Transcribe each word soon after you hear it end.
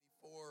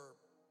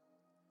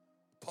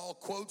Paul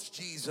quotes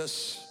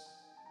Jesus.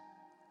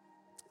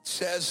 It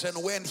says,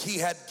 and when he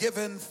had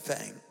given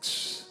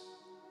thanks,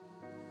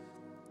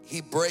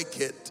 he brake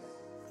it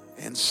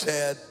and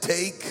said,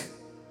 take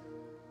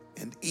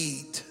and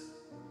eat.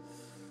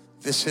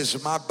 This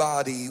is my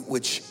body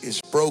which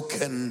is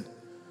broken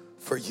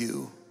for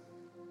you.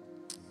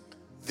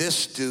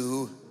 This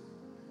do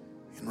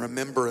in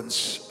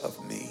remembrance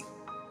of me.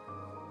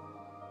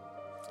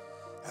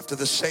 After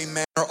the same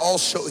manner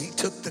also he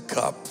took the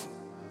cup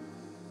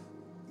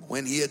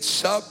when he had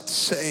supped,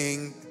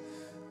 saying,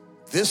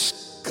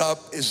 this cup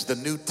is the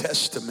New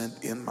Testament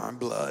in my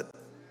blood.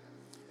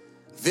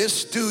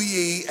 This do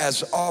ye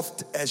as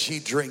oft as ye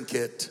drink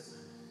it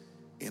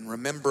in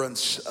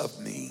remembrance of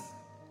me.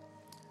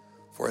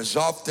 For as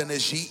often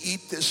as ye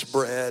eat this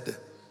bread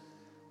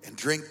and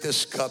drink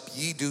this cup,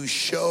 ye do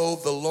show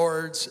the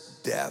Lord's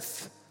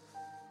death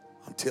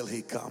until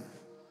he come.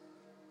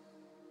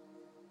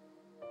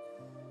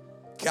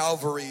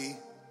 Calvary,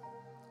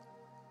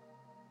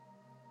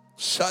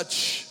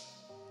 such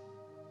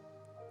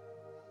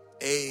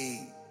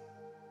a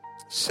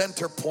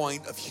center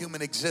point of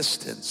human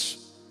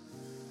existence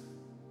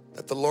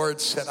that the Lord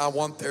said, I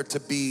want there to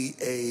be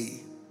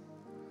a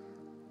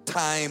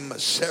time, a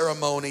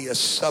ceremony, a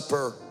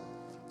supper,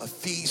 a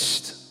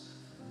feast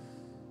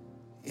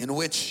in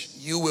which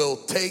you will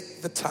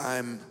take the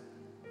time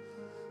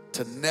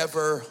to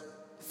never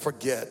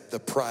forget the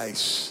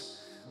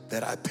price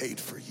that I paid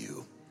for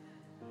you.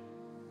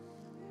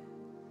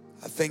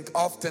 I think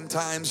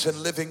oftentimes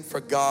in living for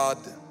God,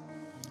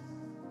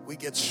 we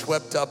get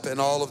swept up in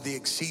all of the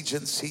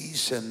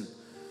exigencies and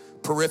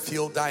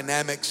peripheral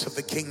dynamics of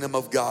the kingdom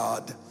of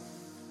God.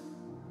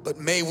 But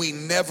may we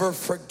never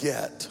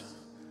forget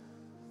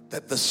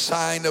that the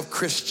sign of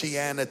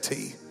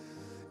Christianity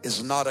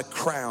is not a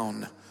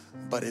crown,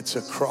 but it's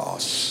a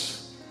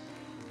cross.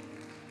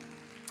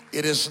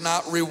 It is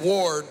not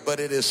reward, but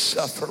it is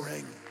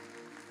suffering.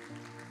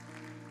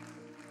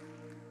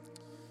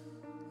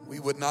 We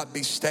would not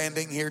be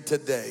standing here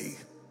today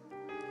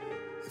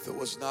if it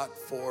was not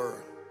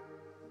for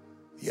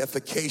the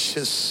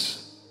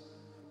efficacious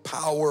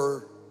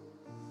power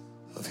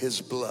of his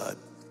blood.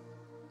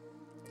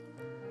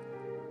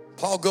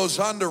 Paul goes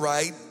on to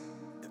write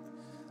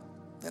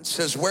and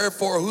says,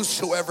 wherefore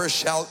whosoever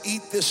shall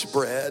eat this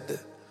bread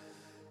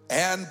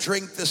and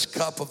drink this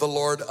cup of the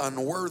Lord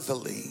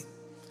unworthily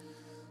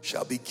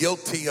shall be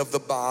guilty of the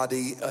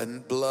body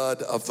and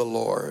blood of the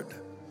Lord.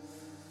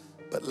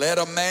 But let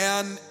a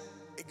man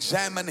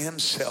examine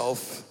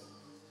himself,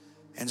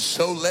 and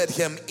so let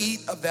him eat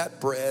of that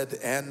bread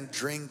and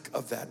drink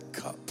of that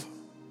cup.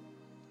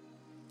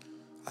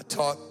 I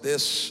taught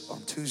this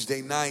on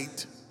Tuesday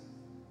night,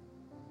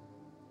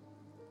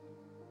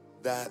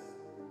 that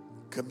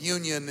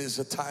communion is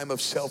a time of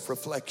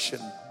self-reflection,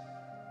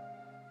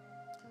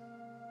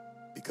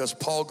 because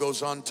Paul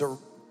goes on to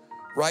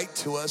write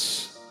to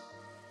us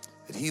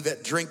that he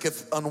that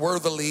drinketh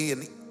unworthily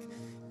and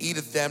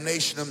eateth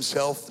damnation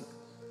himself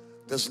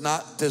does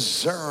not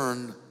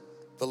discern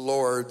the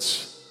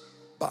Lord's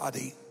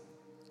body.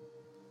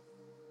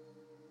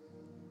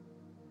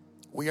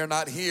 We are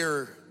not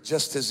here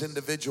just as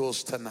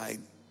individuals tonight.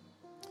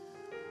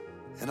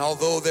 And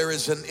although there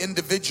is an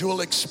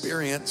individual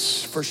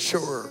experience for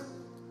sure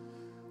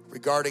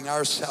regarding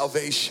our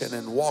salvation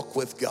and walk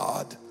with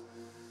God,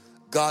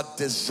 God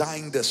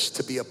designed us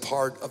to be a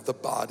part of the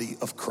body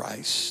of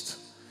Christ.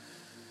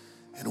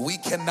 And we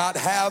cannot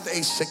have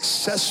a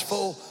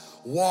successful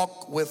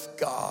walk with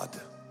God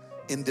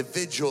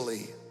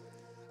individually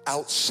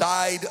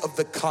outside of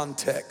the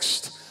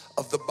context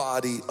of the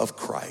body of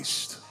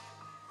Christ.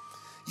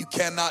 You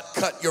cannot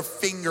cut your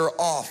finger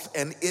off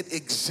and it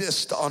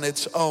exists on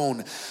its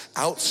own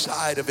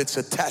outside of its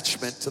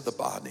attachment to the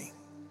body.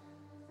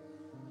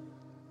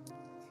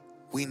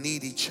 We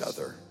need each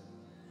other.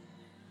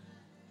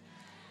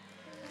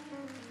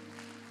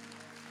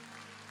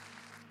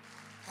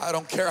 I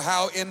don't care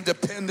how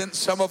independent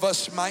some of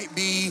us might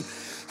be,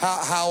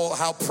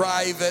 how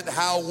private,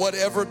 how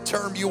whatever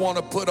term you want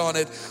to put on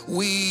it,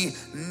 we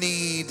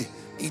need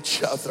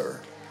each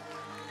other.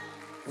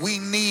 We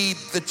need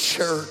the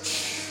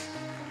church.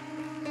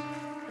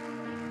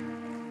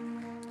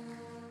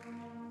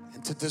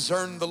 And to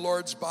discern the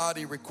Lord's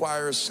body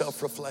requires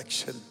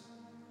self-reflection.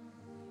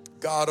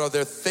 God, are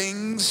there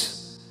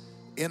things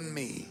in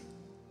me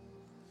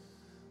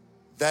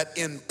that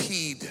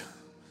impede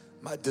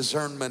my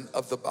discernment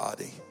of the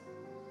body?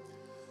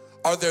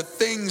 Are there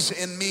things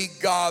in me,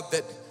 God,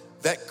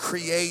 that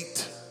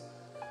create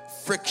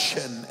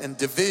friction and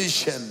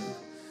division,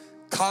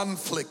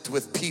 conflict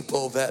with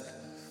people that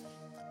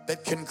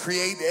can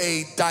create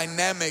a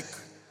dynamic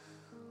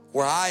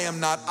where I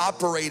am not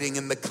operating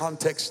in the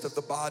context of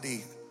the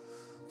body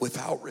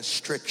without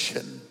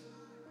restriction?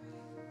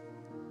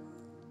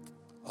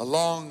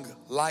 Along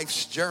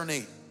life's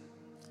journey,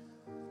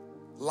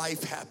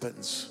 life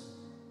happens.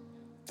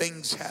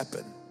 Things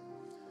happen.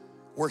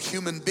 We're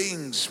human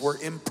beings. We're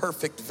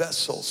imperfect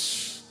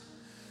vessels.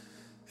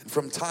 And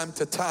from time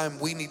to time,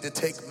 we need to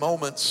take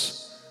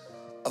moments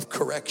of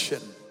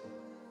correction.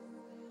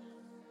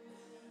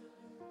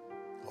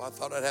 I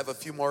thought I'd have a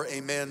few more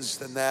amens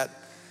than that.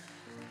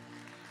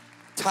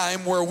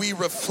 Time where we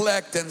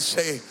reflect and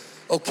say,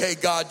 okay,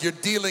 God, you're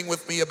dealing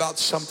with me about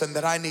something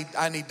that I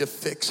need to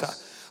fix.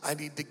 I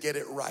need to get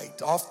it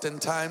right.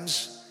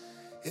 Oftentimes,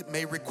 it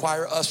may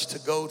require us to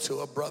go to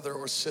a brother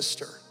or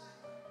sister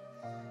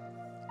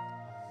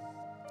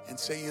and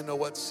say, you know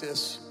what,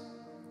 sis?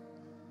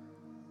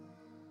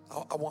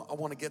 I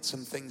want to get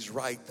some things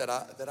right that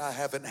I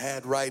haven't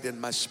had right in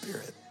my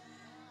spirit.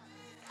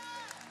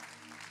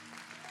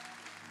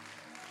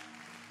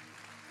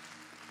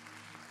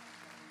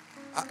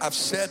 I've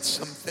said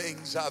some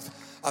things,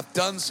 I've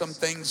done some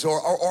things,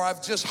 or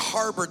I've just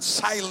harbored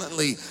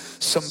silently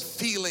some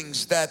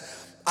feelings that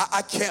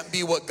I can't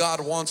be what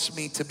God wants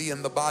me to be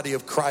in the body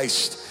of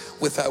Christ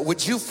without.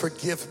 Would you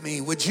forgive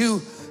me? Would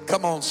you,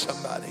 come on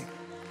somebody.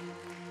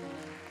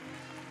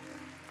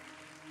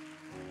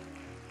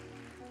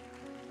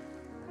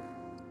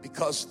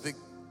 Because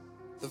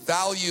the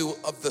value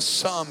of the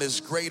sum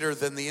is greater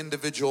than the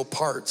individual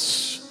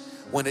parts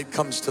when it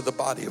comes to the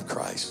body of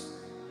Christ.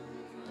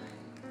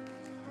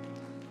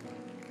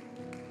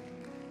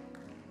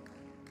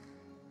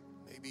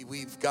 Maybe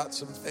we've got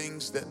some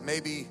things that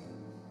maybe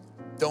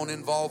don't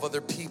involve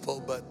other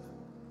people, but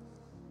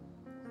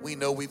we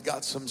know we've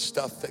got some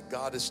stuff that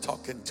God is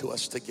talking to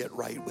us to get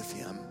right with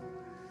Him.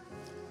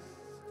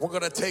 We're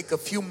going to take a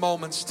few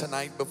moments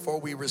tonight before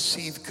we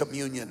receive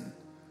communion.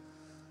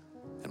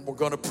 And we're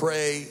going to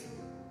pray,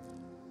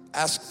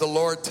 ask the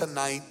Lord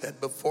tonight that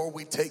before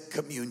we take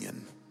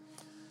communion,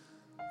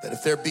 that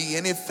if there be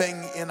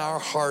anything in our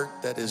heart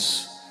that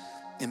is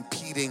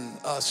impeding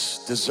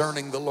us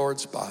discerning the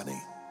Lord's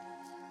body,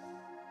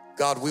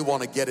 God, we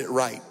want to get it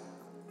right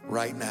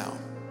now.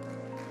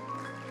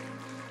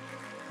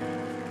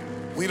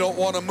 We don't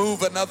want to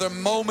move another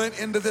moment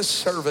into this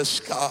service,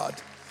 God,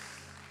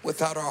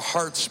 without our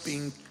hearts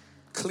being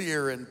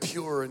clear and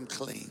pure and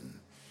clean.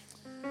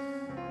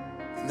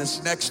 In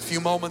this next few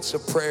moments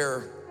of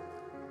prayer,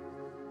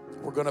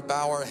 we're going to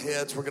bow our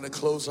heads, we're going to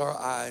close our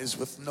eyes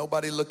with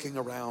nobody looking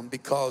around,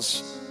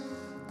 because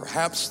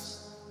perhaps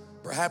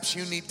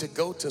you need to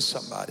go to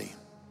somebody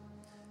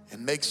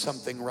and make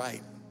something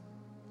right.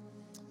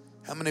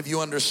 How many of you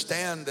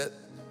understand that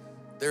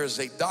there is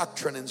a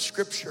doctrine in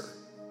Scripture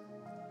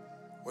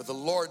where the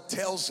Lord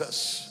tells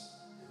us,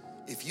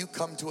 if you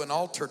come to an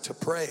altar to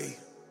pray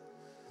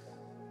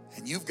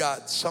and you've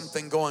got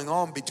something going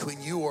on between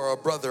you or a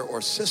brother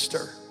or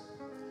sister,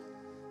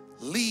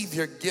 leave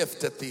your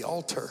gift at the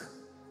altar.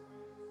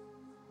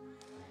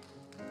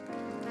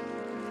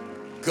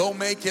 Go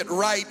make it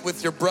right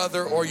with your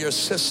brother or your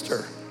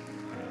sister.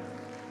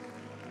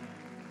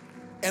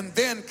 And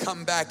then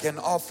come back and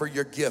offer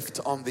your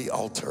gift on the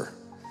altar.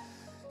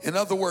 In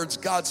other words,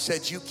 God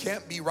said you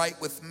can't be right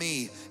with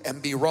me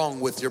and be wrong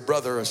with your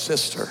brother or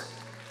sister.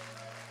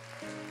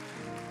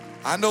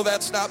 I know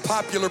that's not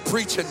popular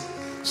preaching.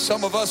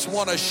 Some of us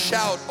want to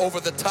shout over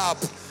the top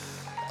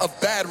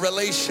of bad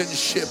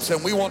relationships,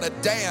 and we want to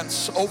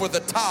dance over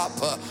the top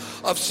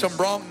of some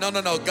wrong. No.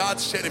 God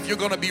said if you're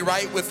going to be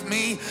right with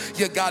me,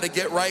 you got to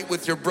get right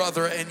with your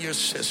brother and your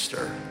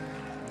sister.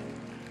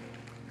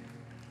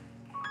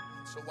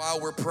 So while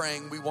we're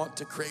praying, we want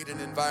to create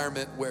an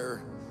environment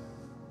where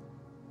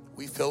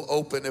we feel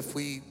open. If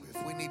we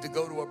need to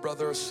go to a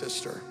brother or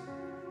sister,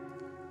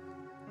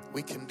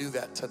 we can do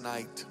that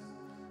tonight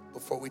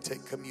before we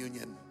take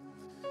communion.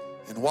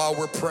 And while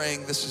we're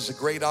praying, this is a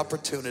great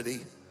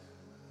opportunity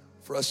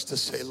for us to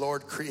say,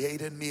 Lord,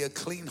 create in me a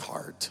clean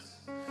heart.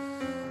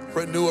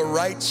 Renew a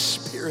right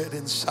spirit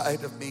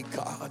inside of me,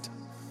 God.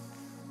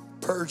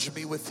 Purge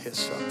me with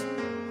hyssop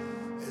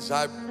as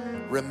I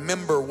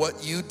remember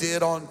what you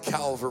did on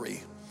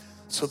Calvary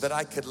so that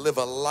I could live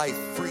a life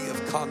free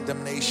of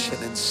condemnation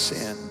and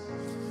sin.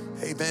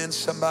 Amen,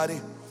 somebody.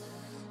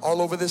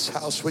 All over this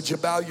house, would you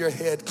bow your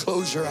head,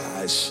 close your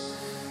eyes,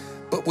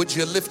 but would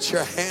you lift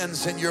your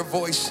hands and your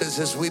voices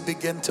as we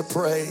begin to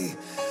pray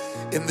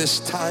in this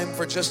time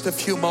for just a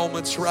few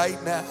moments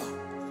right now.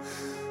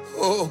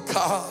 Oh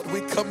God,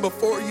 we come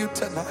before you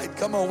tonight.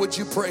 Come on, would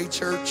you pray,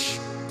 church?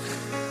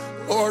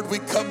 Lord, we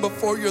come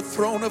before your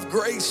throne of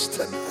grace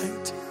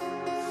tonight.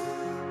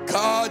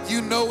 God,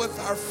 you know with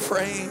our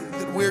frame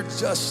that we're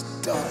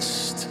just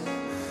dust.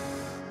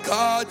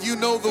 God, you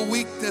know the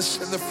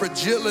weakness and the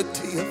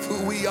fragility of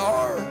who we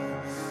are.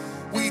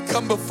 We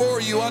come before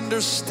you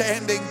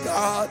understanding,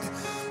 God,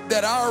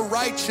 that our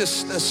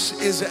righteousness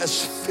is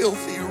as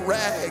filthy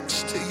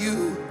rags to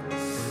you.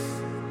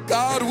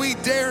 God, we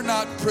dare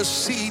not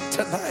proceed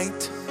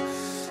tonight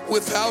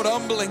without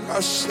humbling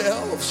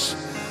ourselves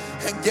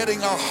and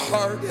getting our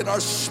heart and our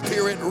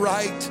spirit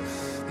right,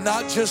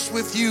 not just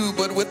with you,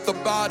 but with the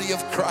body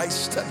of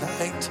Christ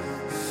tonight.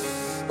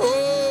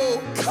 Oh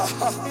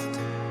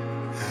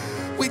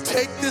God, we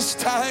take this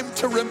time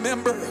to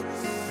remember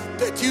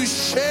that you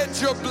shed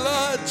your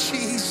blood,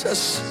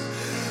 Jesus,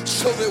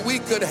 so that we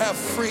could have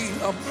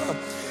freedom.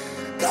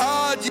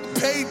 God, you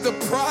paid the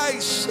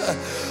price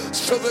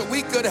so that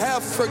we could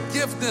have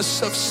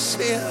forgiveness of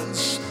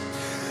sins.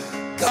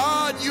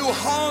 God, you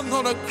hung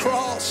on a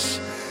cross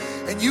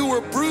and you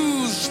were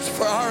bruised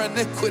for our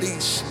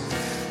iniquities.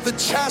 The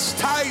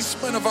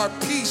chastisement of our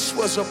peace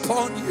was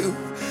upon you,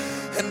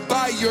 and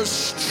by your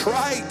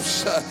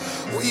stripes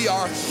we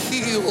are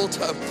healed.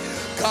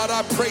 God,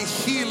 I pray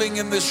healing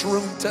in this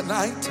room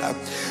tonight.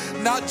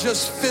 Not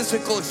just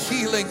physical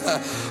healing,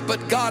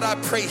 but God, I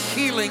pray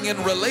healing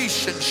in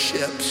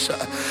relationships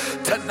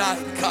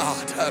tonight,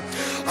 God.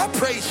 I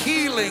pray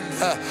healing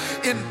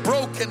in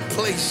broken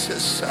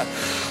places.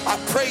 I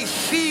pray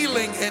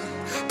healing in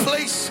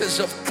places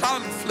of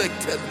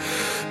conflict and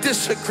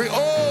disagree.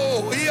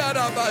 Oh,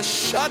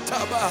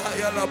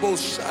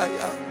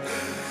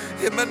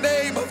 in the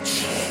name of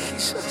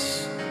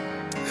Jesus,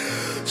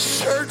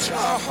 search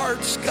our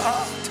hearts,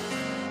 God.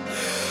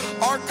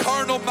 Our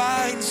carnal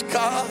minds,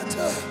 God,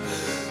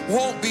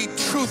 won't be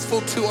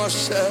truthful to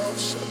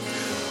ourselves.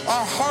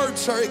 Our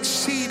hearts are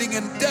exceeding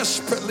and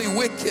desperately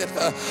wicked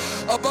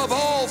above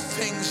all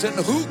things, and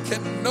who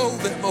can know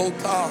them, oh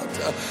God?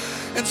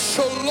 And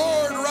so,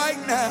 Lord, right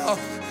now,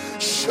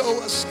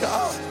 show us,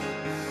 God.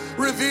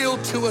 Reveal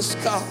to us,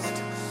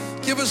 God.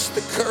 Give us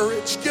the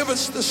courage. Give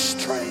us the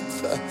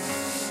strength.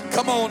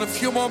 Come on, a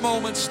few more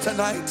moments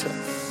tonight.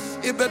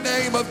 In the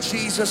name of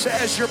Jesus,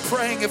 as you're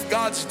praying, if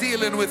God's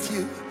dealing with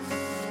you,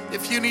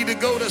 if you need to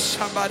go to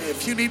somebody,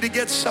 if you need to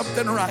get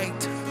something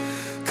right,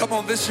 come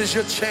on, this is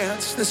your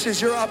chance. This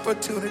is your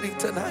opportunity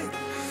tonight.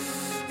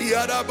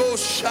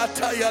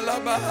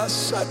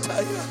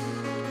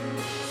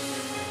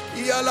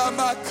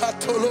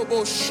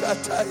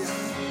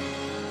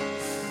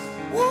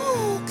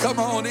 Woo, come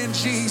on, in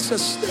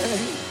Jesus'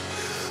 name.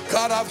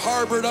 God, I've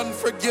harbored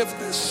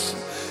unforgiveness.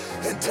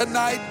 And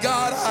tonight,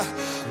 God,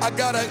 I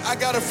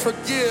gotta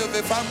forgive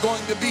if I'm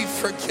going to be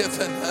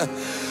forgiven.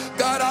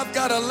 God, I've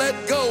got to let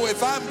go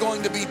if I'm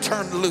going to be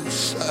turned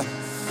loose.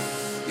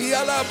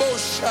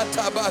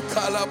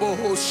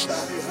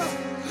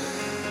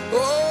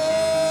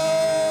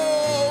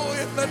 Oh,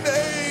 in the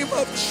name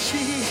of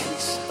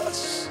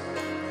Jesus.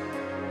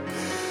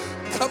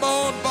 Come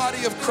on,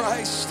 body of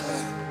Christ.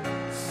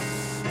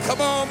 Come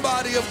on,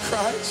 body of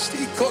Christ.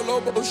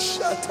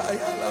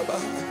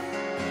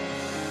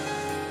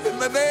 In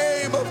the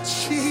name of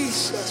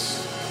Jesus.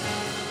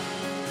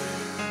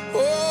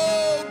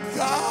 Oh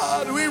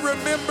God, we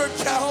remember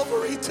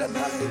Calvary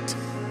tonight.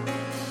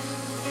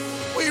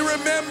 We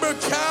remember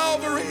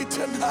Calvary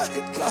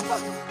tonight,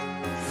 God.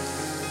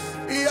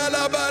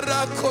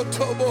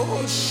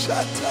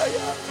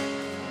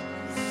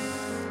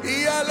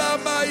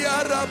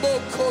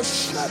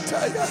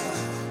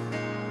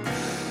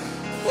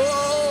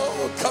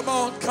 Oh, come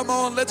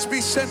on. Let's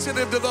be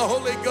sensitive to the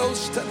Holy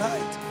Ghost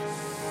tonight.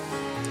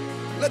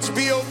 Let's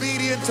be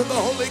obedient to the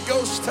Holy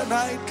Ghost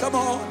tonight. Come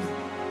on.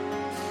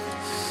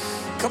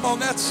 Come on,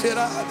 that's it.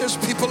 There's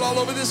people all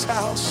over this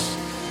house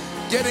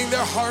getting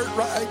their heart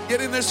right,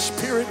 getting their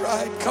spirit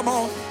right. Come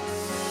on.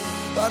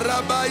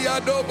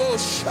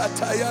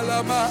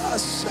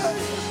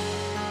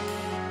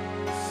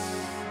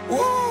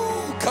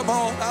 Woo, come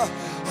on.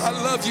 I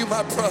love you,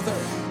 my brother.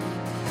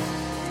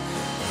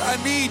 I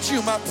need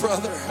you, my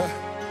brother.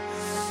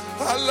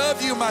 I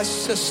love you, my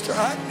sister.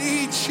 I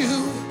need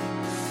you.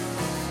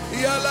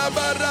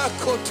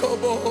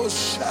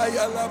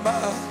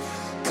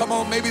 Come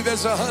on, maybe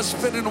there's a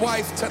husband and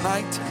wife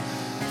tonight.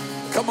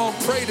 Come on,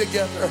 pray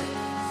together.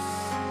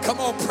 Come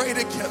on, pray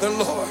together,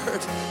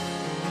 Lord.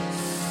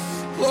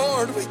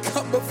 Lord, we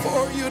come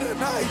before you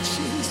tonight,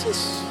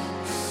 Jesus.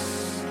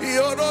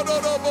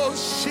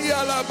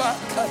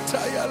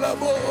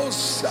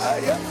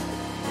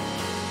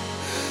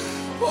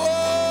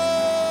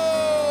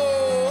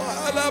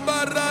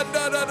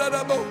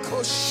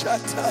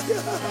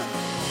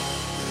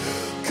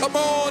 Come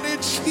on,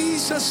 in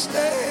Jesus'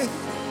 name.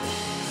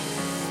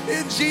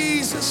 In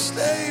Jesus'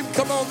 name.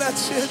 Come on,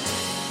 that's it.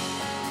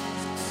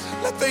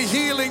 Let the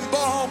healing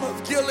balm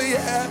of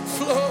Gilead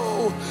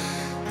flow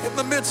in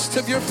the midst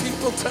of your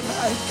people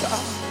tonight,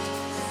 God.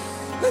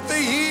 Let the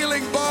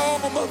healing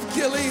balm of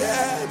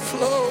Gilead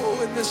flow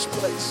in this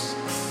place.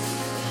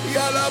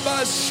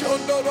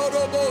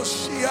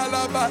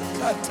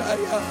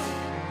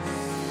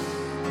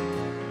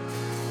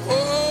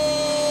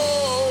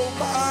 Oh,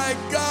 my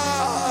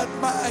God,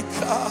 my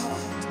God.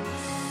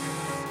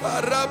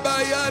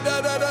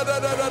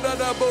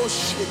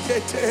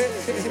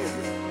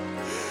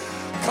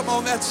 Come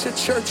on, that's it,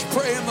 church.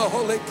 Pray in the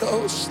Holy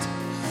Ghost.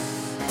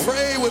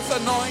 Pray with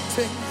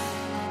anointing.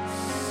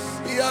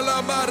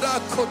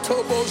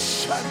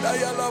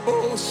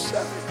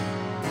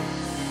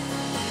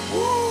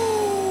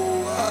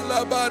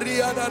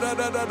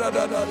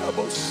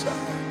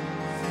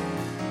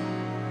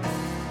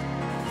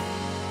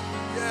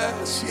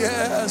 Yes,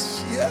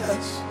 yes,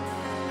 yes.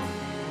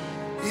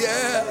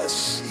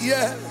 Yes,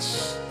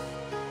 yes.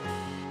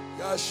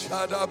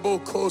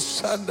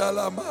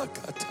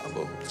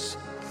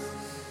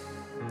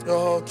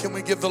 Oh, can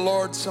we give the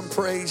Lord some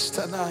praise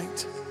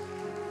tonight?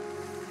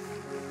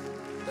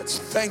 Let's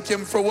thank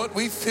him for what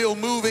we feel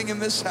moving in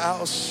this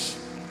house.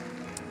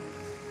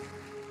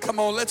 Come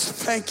on, let's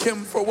thank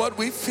him for what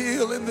we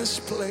feel in this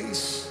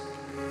place.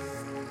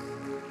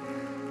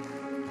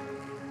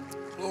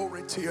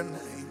 Glory to your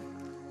name.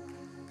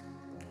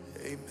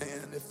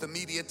 Amen. If the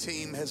media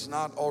team has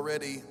not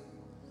already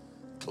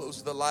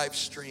closed the live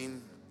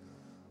stream,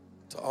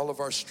 to all of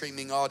our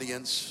streaming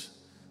audience,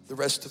 the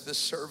rest of this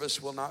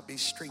service will not be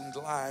streamed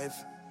live.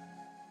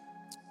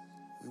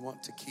 We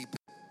want to keep it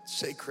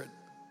sacred.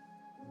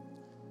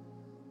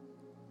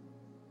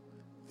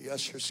 The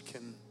ushers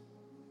can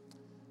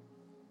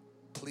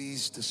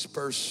please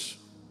disperse.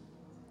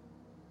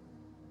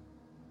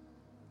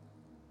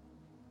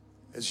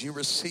 As you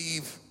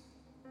receive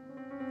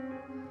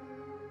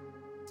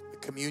the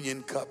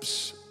communion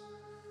cups,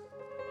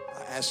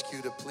 I ask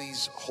you to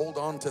please hold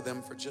on to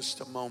them for just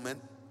a moment.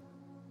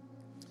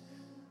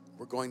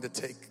 We're going to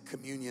take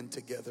communion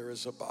together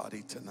as a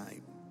body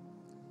tonight.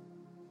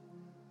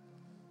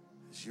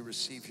 As you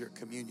receive your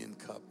communion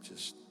cup,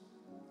 just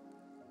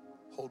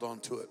hold on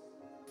to it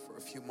for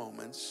a few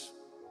moments.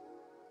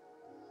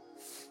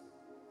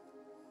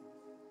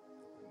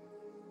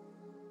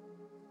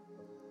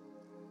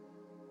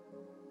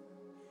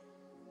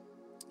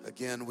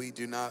 Again, we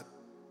do not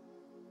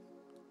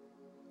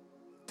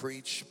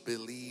preach,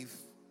 believe,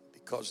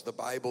 because the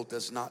Bible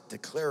does not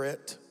declare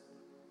it,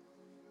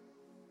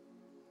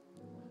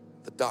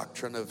 the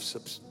doctrine of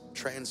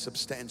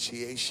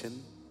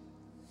transubstantiation.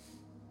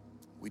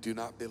 We do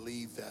not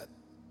believe that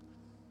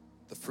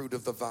the fruit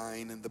of the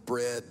vine and the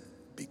bread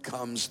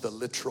becomes the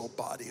literal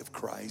body of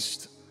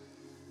Christ.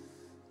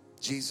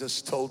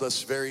 Jesus told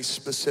us very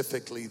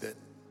specifically that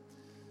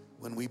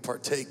when we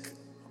partake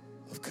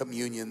of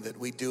communion, that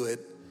we do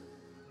it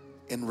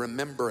in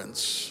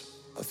remembrance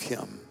of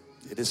him.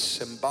 It is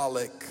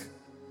symbolic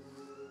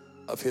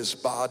of his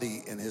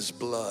body and his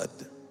blood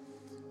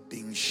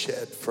being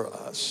shed for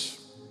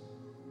us.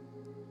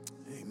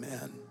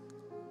 Amen.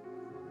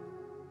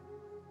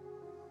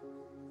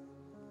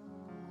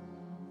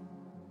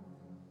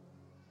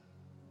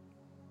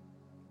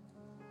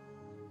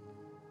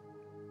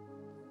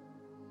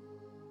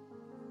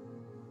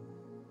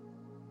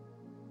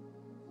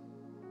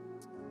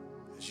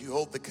 As you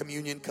hold the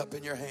communion cup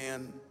in your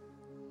hand,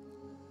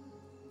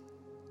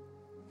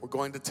 we're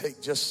going to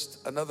take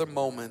just another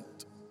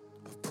moment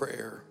of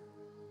prayer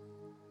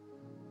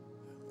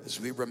as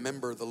we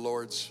remember the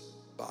Lord's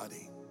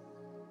body.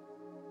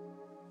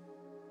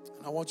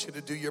 And I want you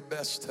to do your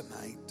best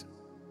tonight,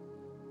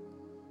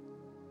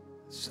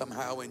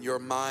 somehow in your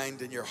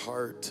mind and your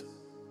heart,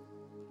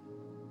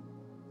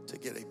 to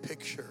get a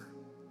picture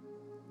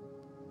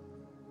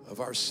of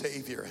our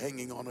Savior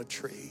hanging on a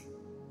tree,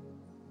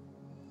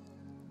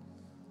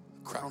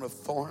 a crown of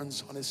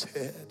thorns on his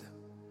head.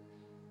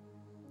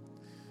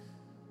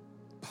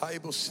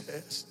 Bible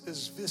says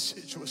his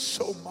visage was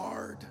so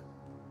marred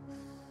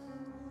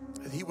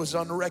that he was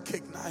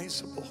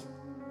unrecognizable,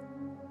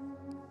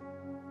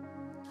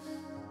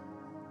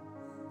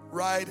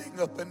 riding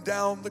up and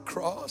down the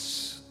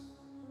cross,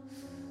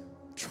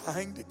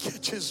 trying to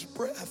catch his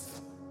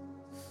breath.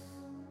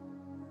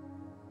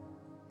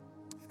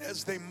 And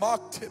as they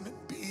mocked him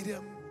and beat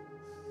him,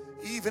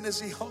 even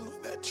as he hung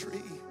on that tree,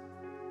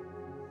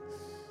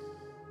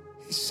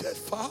 he said,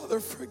 "Father,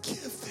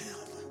 forgive them.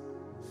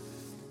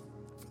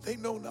 They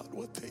know not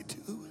what they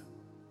do."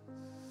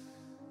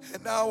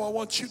 And now I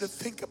want you to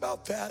think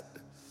about that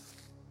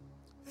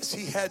as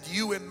he had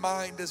you in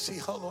mind as he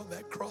hung on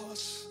that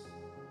cross.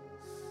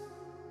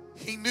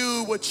 He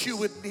knew what you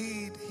would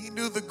need. He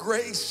knew the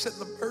grace and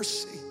the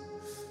mercy.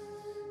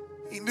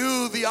 He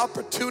knew the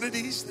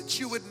opportunities that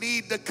you would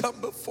need to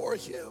come before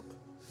him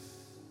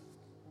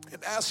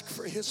and ask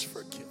for his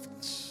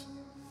forgiveness.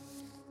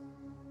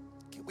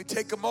 Can we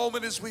take a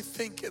moment as we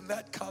think in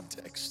that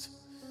context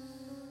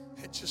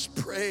and just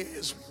pray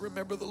as we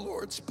remember the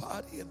Lord's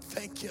body and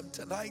thank him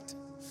tonight?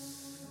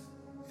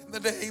 In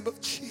the name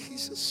of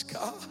Jesus,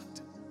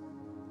 God,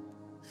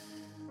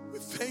 we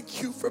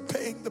thank you for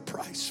paying the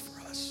price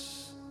for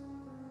us.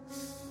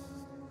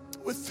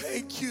 We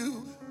thank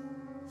you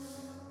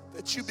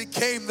that you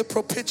became the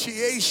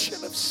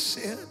propitiation of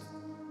sin.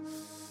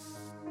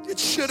 It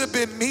should have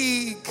been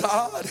me,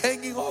 God,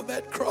 hanging on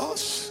that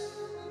cross,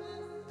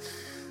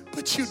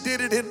 but you did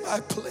it in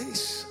my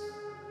place.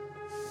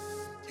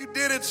 You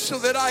did it so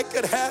that I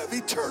could have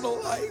eternal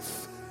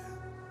life.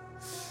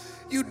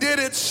 You did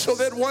it so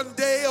that one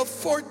day a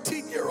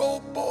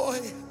 14-year-old boy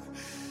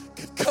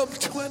could come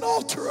to an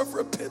altar of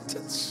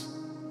repentance.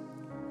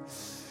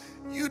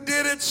 You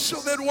did it so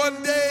that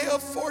one day a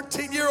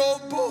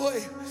 14-year-old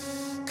boy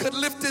could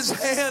lift his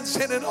hands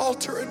in an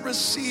altar and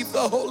receive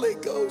the Holy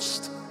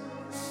Ghost.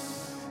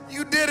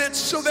 You did it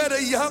so that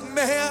a young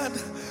man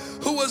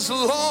who was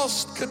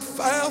lost could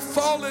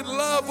fall in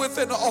love with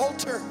an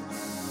altar.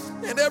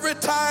 And every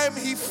time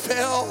he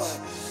fell,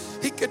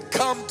 he could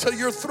come to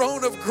your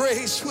throne of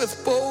grace with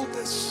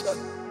boldness.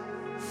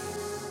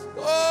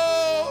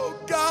 Oh,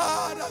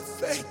 God, I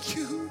thank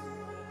you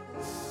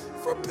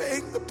for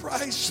paying the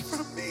price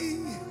for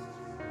me.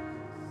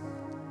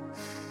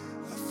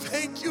 I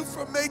thank you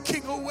for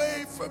making a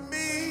way for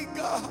me,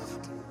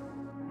 God.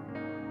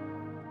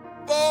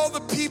 Of all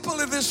the people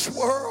in this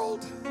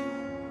world,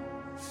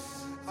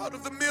 Out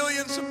of the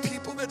millions of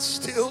people that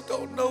still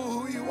don't know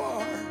who you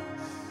are,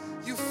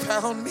 you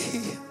found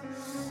me.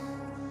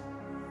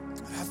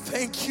 I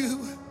thank you.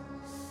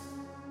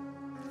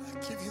 I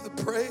give you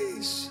the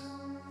praise.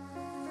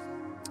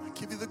 I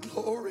give you the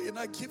glory, and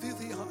I give you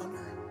the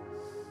honor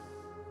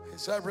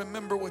as I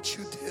remember what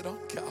you did on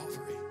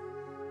Calvary.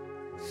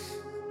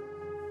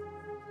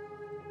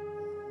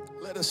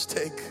 Let us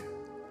take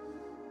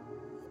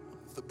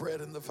the bread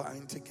and the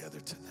wine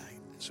together tonight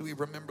as we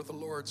remember the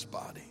Lord's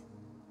body.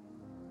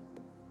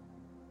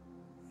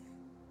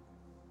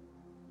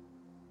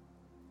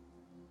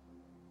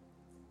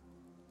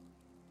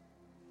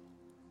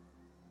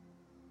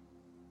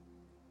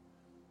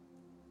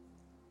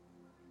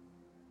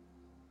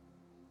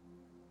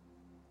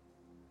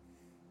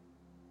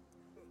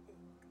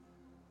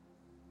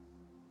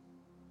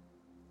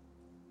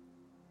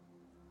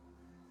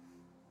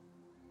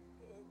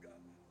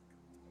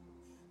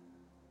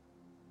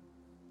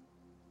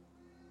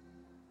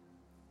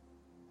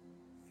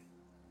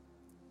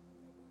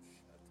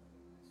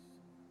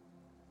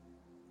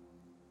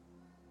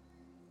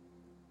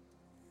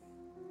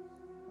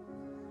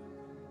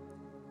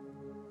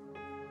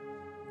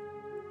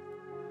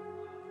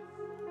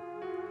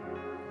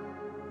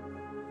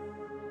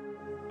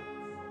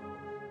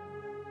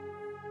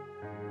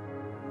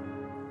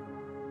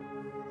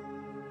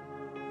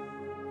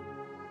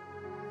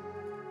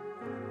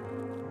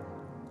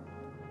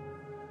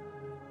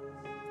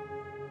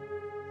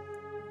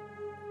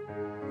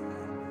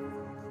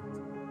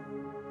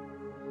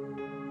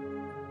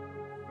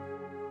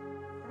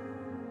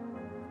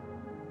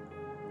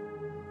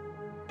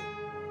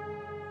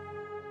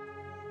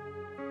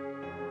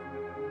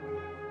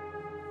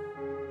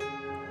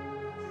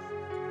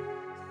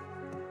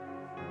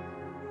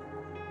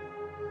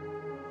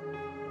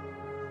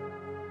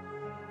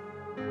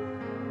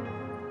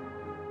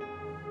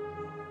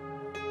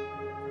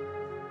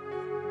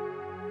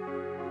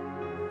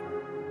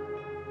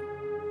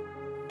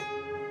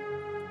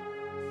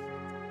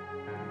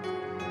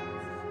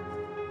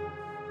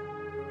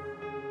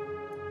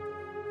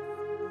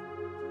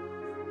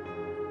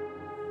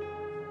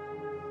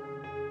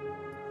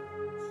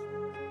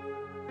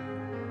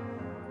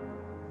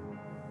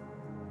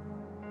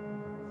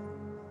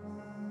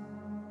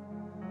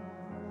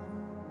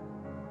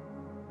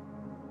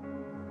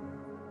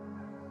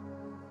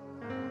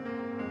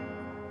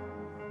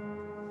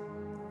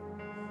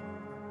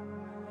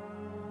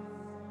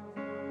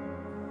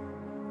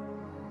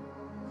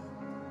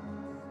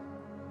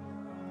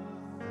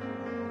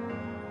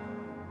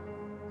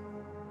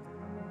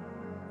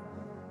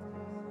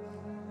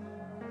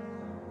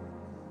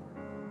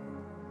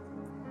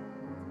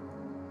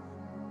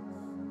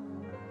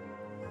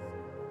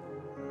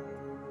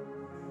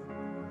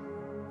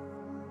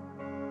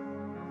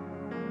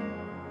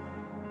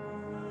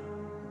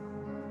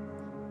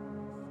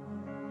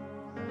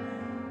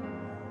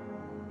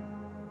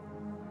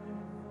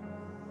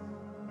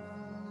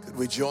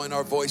 We join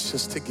our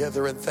voices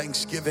together in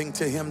thanksgiving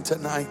to Him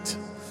tonight.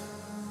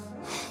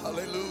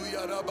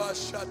 Hallelujah.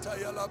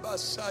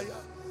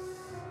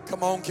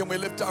 Come on, can we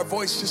lift our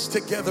voices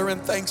together in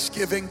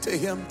thanksgiving to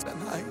Him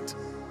tonight?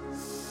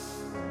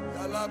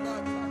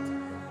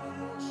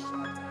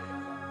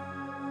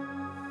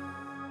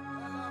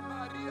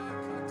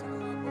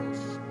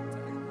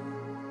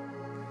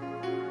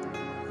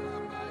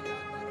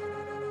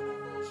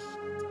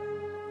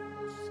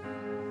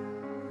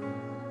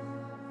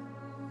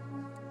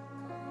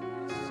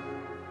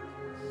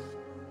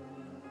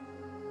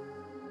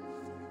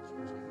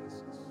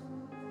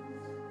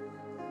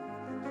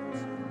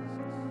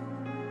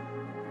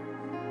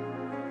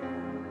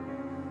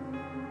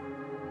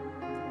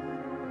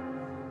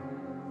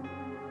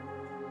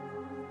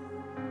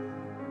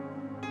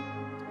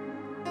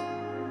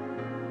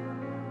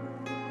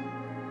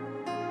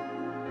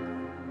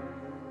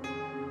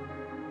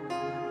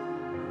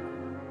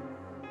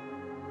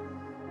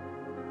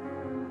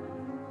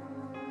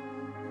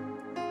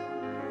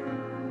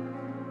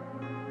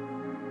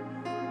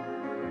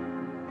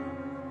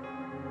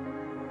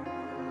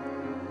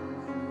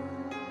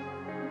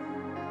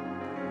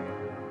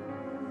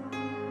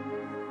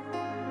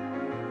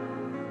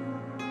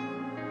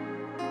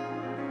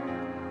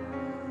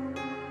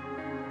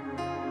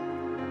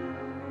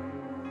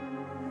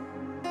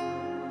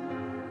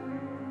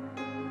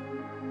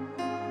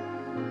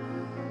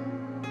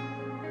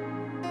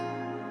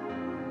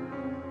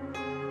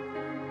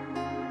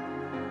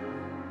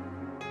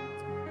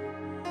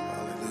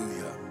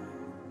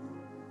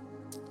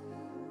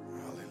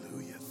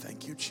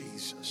 Thank you,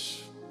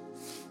 Jesus.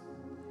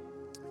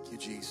 Thank you,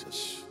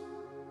 Jesus.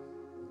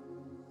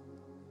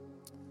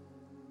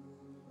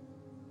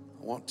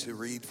 I want to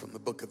read from the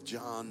book of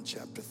John,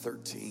 chapter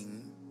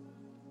 13.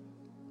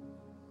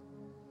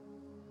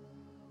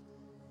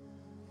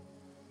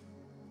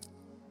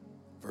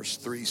 Verse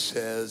 3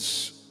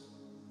 says,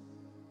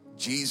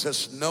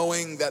 Jesus,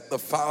 knowing that the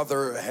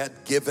Father had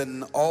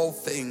given all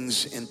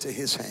things into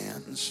his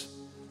hands,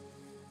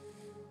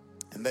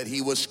 and that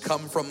he was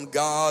come from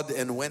God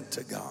and went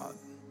to God,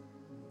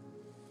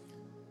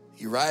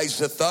 he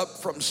riseth up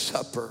from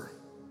supper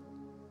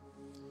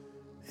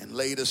and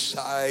laid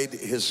aside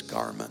his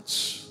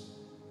garments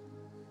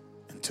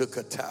and took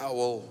a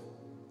towel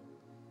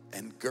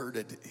and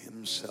girded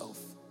himself.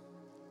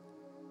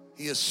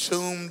 He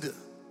assumed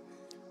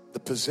the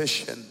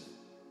position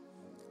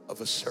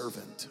of a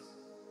servant.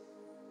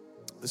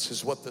 This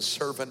is what the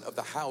servant of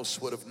the house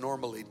would have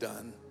normally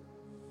done.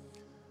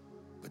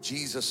 But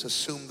Jesus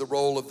assumed the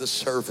role of the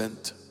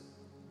servant.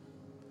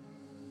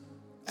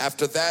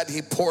 After that,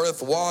 he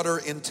poureth water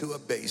into a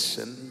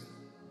basin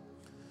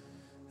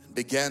and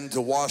began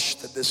to wash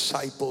the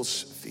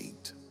disciples'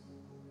 feet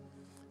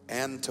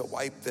and to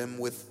wipe them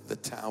with the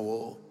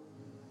towel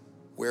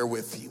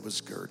wherewith he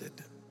was girded.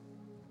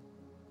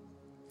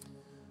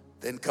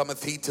 Then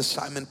cometh he to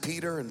Simon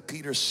Peter, and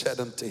Peter said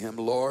unto him,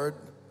 Lord,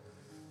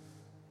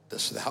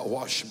 dost thou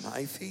wash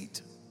my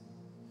feet?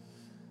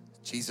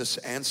 Jesus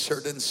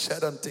answered and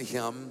said unto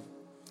him,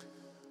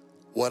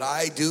 what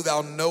I do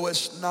thou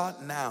knowest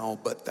not now,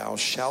 but thou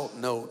shalt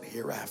know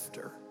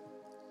hereafter.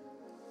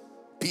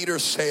 Peter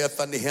saith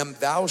unto him,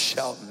 thou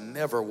shalt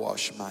never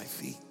wash my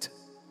feet.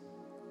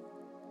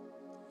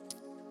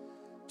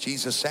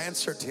 Jesus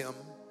answered him,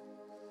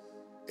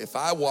 if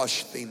I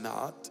wash thee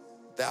not,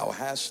 thou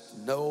hast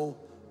no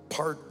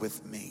part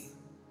with me.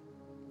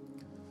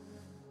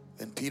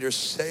 Then Peter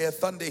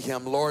saith unto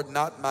him, Lord,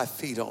 not my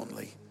feet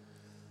only,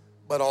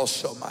 but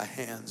also my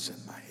hands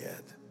and my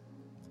head.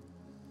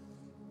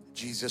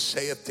 Jesus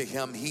saith to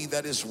him, he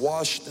that is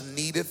washed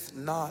needeth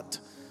not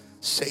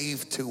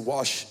save to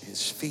wash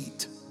his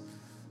feet,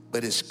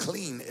 but is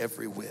clean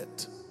every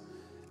whit.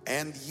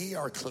 And ye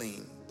are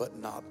clean, but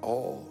not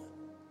all.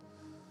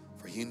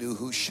 For he knew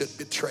who should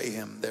betray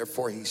him.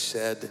 Therefore he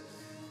said,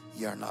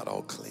 ye are not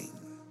all clean.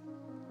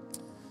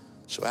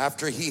 So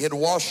after he had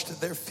washed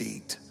their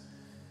feet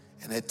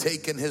and had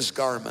taken his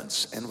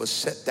garments and was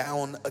set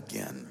down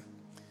again,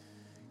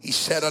 he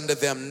said unto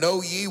them,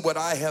 know ye what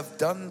I have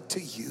done to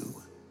you?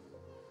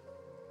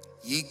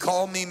 Ye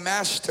call me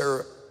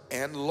Master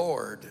and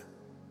Lord,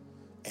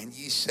 and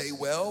ye say,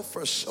 well,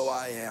 for so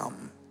I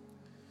am.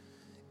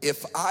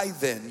 If I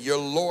then, your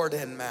Lord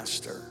and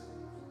Master,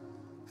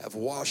 have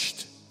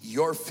washed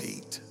your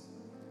feet,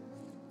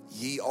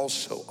 ye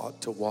also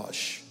ought to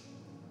wash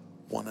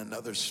one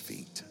another's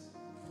feet.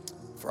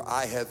 For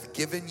I have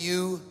given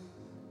you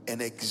an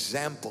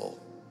example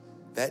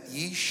that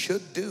ye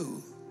should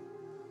do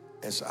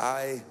as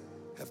I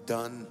have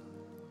done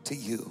to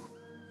you.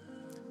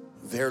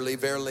 Verily,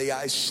 verily,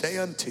 I say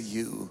unto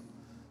you,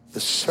 the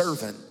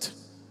servant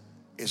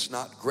is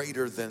not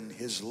greater than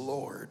his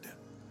Lord,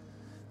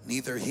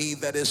 neither he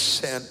that is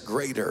sent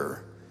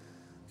greater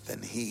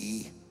than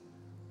he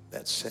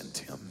that sent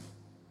him.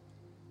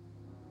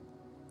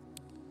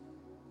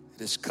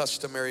 It is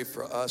customary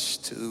for us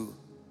to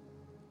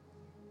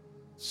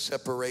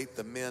separate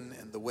the men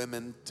and the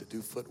women to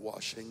do foot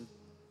washing,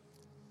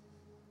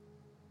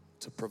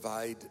 to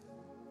provide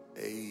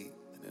an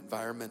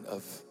environment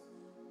of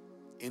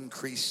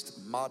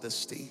increased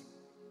modesty.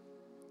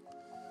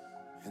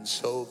 And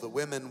so the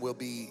women will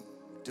be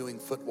doing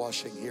foot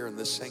washing here in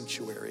this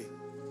sanctuary,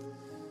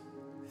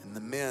 and the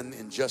men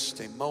in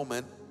just a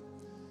moment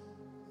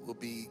will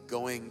be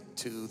going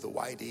to the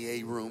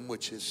YDA room,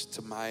 which is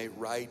to my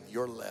right,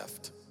 your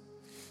left.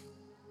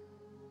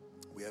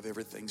 We have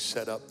everything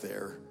set up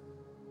there.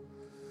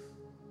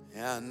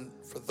 And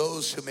for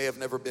those who may have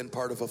never been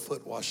part of a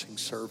foot washing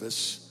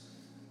service,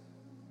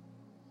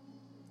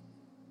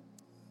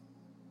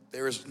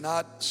 there is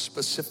not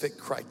specific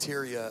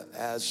criteria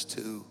as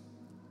to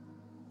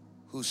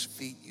whose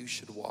feet you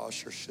should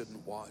wash or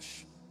shouldn't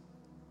wash.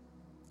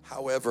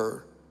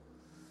 However,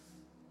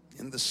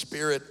 in the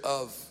spirit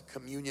of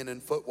communion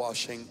and foot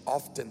washing,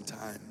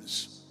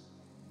 oftentimes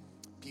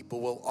people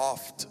will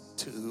opt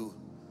to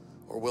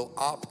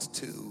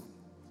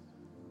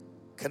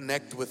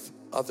connect with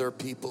other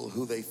people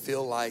who they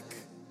feel like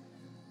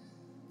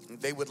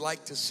they would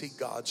like to see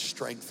God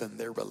strengthen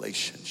their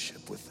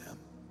relationship with them.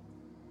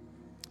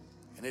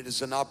 And it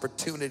is an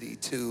opportunity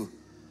to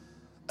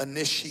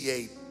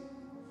initiate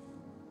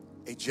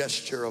a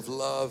gesture of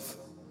love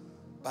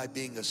by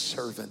being a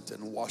servant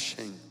and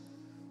washing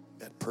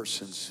that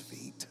person's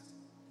feet.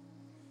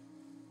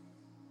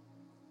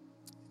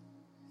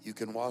 You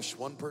can wash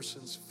one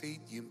person's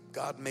feet.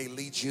 God may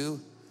lead you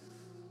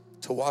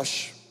to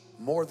wash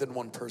more than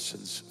one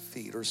person's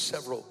feet or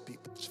several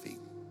people's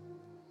feet.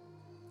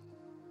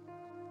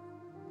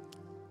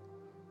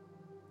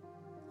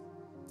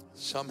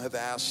 Some have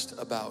asked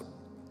about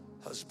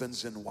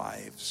husbands and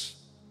wives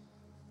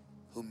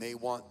who may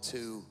want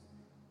to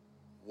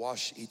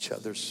wash each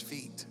other's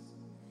feet.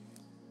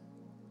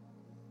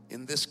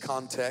 In this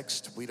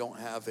context, we don't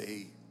have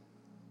a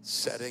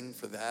setting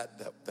for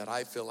that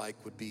I feel like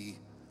would be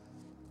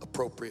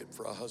appropriate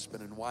for a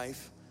husband and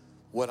wife.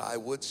 What I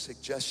would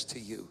suggest to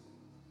you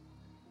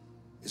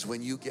is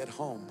when you get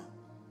home,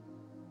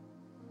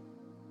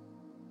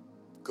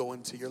 go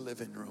into your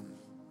living room,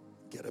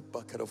 get a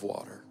bucket of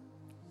water,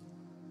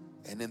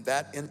 and in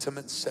that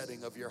intimate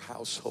setting of your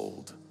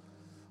household,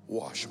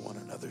 wash one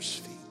another's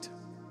feet.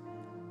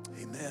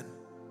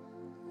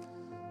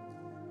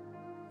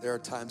 There are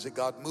times that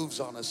God moves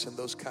on us in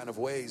those kind of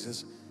ways.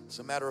 As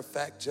a matter of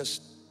fact,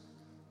 just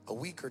a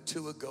week or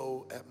two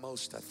ago at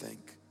most, I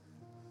think,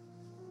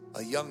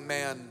 a young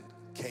man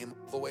came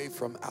all the way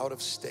from out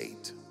of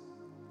state,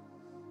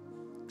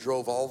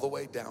 drove all the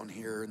way down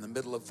here in the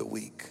middle of the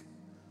week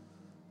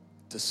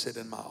to sit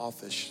in my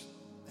office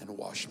and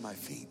wash my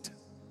feet.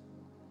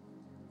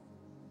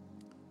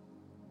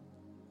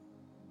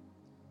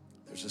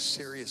 There's a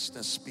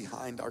seriousness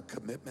behind our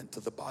commitment to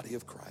the body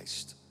of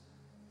Christ.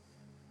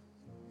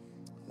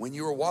 When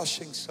you are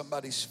washing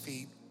somebody's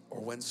feet,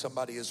 or when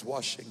somebody is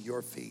washing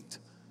your feet,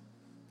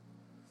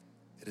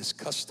 it is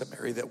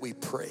customary that we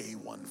pray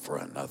one for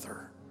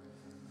another.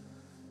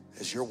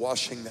 As you're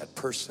washing that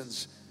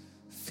person's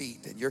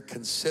feet and you're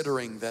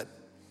considering that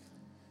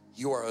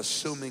you are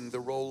assuming the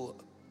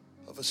role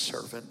of a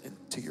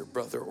servant to your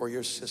brother or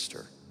your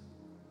sister,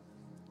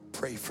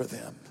 pray for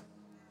them.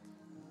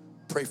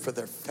 Pray for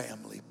their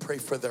family. Pray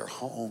for their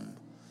home.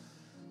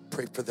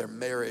 Pray for their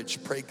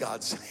marriage. Pray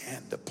God's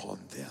hand upon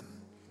them.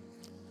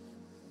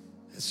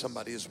 As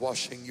somebody is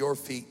washing your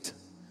feet,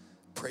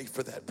 pray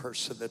for that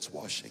person that's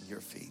washing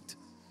your feet.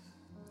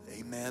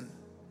 Amen.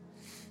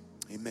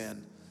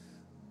 Amen.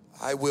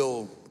 I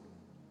will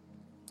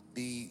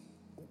be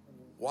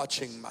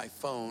watching my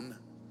phone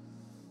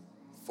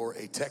for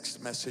a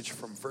text message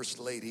from First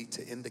Lady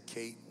to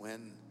indicate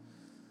when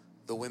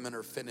the women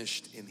are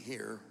finished in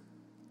here.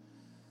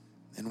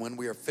 And when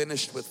we are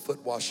finished with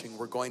foot washing,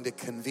 we're going to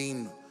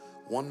convene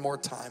one more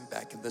time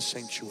back in the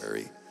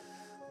sanctuary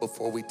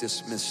before we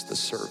dismiss the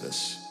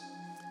service.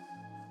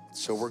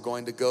 So we're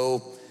going to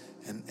go,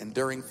 and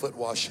during foot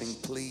washing,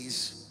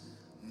 please,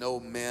 no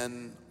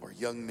men or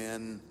young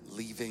men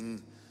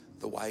leaving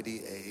the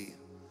YDA.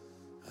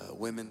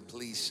 Women,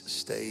 please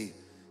stay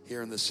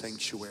here in the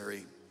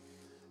sanctuary.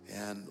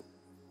 And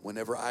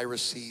whenever I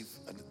receive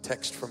a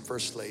text from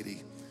First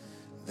Lady,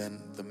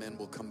 then the men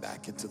will come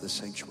back into the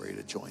sanctuary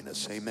to join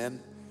us. Amen.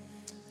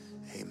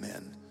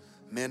 Amen.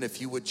 Men, if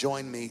you would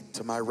join me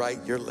to my right,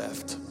 your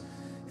left,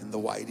 in the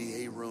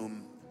YDA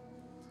room,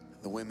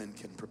 the women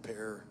can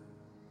prepare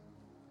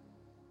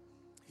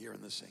here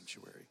in the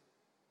sanctuary.